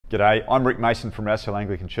G'day, I'm Rick Mason from Rouse Hill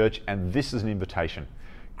Anglican Church, and this is an invitation.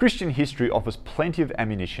 Christian history offers plenty of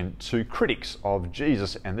ammunition to critics of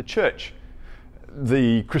Jesus and the Church.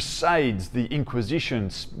 The Crusades, the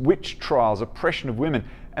Inquisitions, witch trials, oppression of women,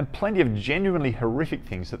 and plenty of genuinely horrific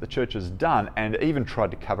things that the Church has done and even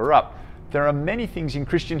tried to cover up. There are many things in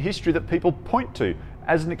Christian history that people point to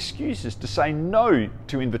as an excuse to say no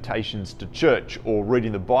to invitations to church or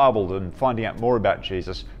reading the Bible and finding out more about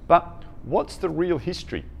Jesus. But what's the real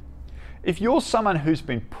history? If you're someone who's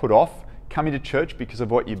been put off coming to church because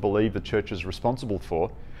of what you believe the church is responsible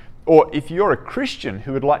for, or if you're a Christian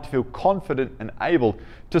who would like to feel confident and able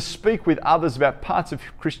to speak with others about parts of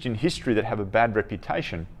Christian history that have a bad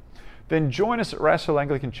reputation, then join us at Rouse Hill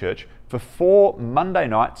Anglican Church for 4 Monday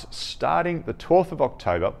nights starting the 12th of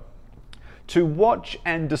October to watch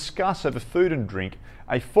and discuss over food and drink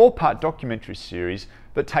a 4-part documentary series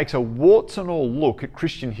that takes a warts and all look at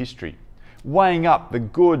Christian history, weighing up the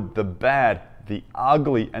good, the bad, the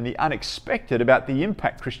ugly, and the unexpected about the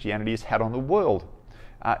impact Christianity has had on the world.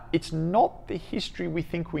 It's not the history we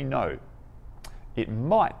think we know. It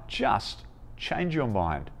might just change your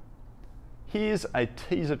mind. Here's a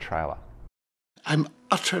teaser trailer. I'm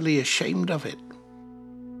utterly ashamed of it.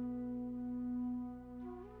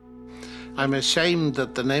 I'm ashamed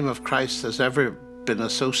that the name of Christ has ever been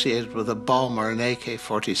associated with a bomb or an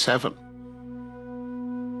AK-47.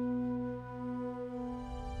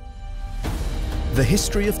 The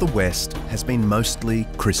history of the West has been mostly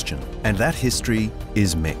Christian, and that history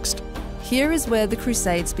is mixed. Here is where the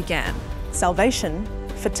Crusades began. Salvation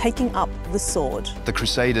for taking up the sword. The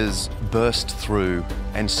Crusaders burst through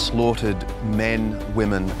and slaughtered men,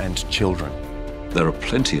 women, and children. There are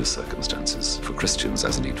plenty of circumstances for Christians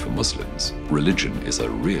as indeed for Muslims. Religion is a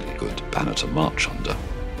really good banner to march under.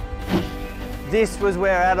 This was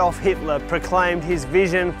where Adolf Hitler proclaimed his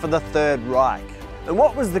vision for the Third Reich. And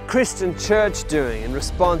what was the Christian church doing in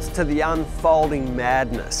response to the unfolding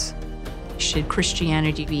madness? Should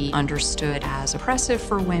Christianity be understood as oppressive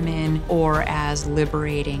for women or as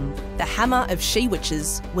liberating? The Hammer of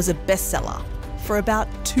She-Witches was a bestseller for about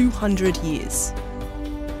 200 years.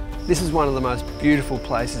 This is one of the most beautiful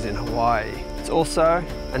places in Hawaii. It's also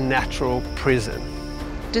a natural prison.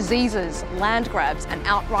 Diseases, land grabs, and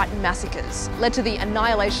outright massacres led to the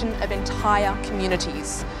annihilation of entire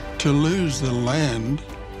communities. To lose the land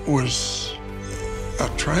was a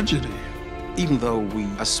tragedy. Even though we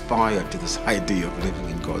aspire to this idea of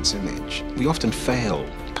living in God's image, we often fail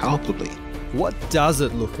palpably. What does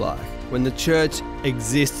it look like when the church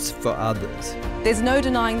exists for others? There's no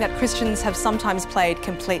denying that Christians have sometimes played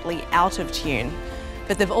completely out of tune,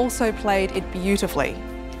 but they've also played it beautifully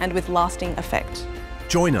and with lasting effect.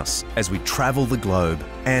 Join us as we travel the globe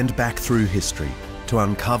and back through history to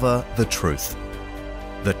uncover the truth.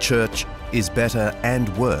 The church is better and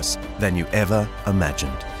worse than you ever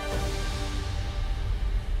imagined.